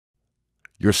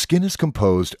Your skin is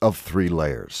composed of 3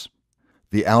 layers.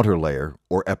 The outer layer,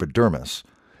 or epidermis,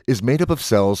 is made up of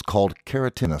cells called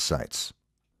keratinocytes.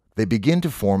 They begin to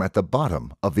form at the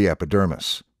bottom of the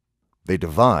epidermis. They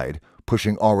divide,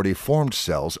 pushing already formed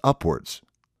cells upwards.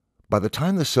 By the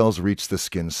time the cells reach the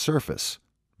skin's surface,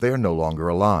 they are no longer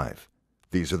alive.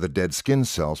 These are the dead skin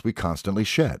cells we constantly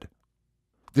shed.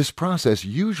 This process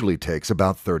usually takes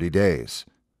about 30 days.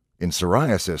 In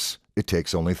psoriasis, it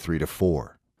takes only 3 to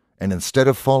 4. And instead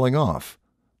of falling off,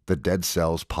 the dead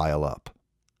cells pile up.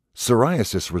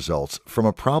 Psoriasis results from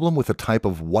a problem with a type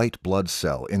of white blood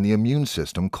cell in the immune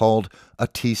system called a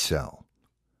T cell.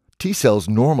 T cells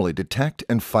normally detect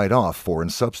and fight off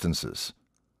foreign substances.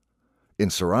 In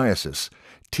psoriasis,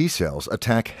 T cells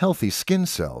attack healthy skin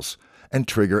cells and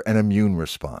trigger an immune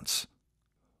response.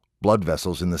 Blood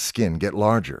vessels in the skin get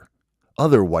larger.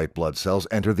 Other white blood cells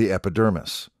enter the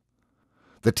epidermis.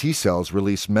 The T cells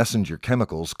release messenger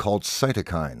chemicals called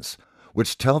cytokines,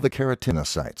 which tell the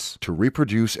keratinocytes to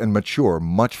reproduce and mature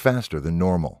much faster than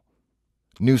normal.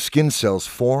 New skin cells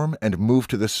form and move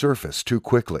to the surface too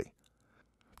quickly.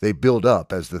 They build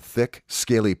up as the thick,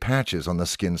 scaly patches on the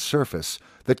skin's surface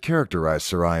that characterize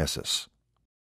psoriasis.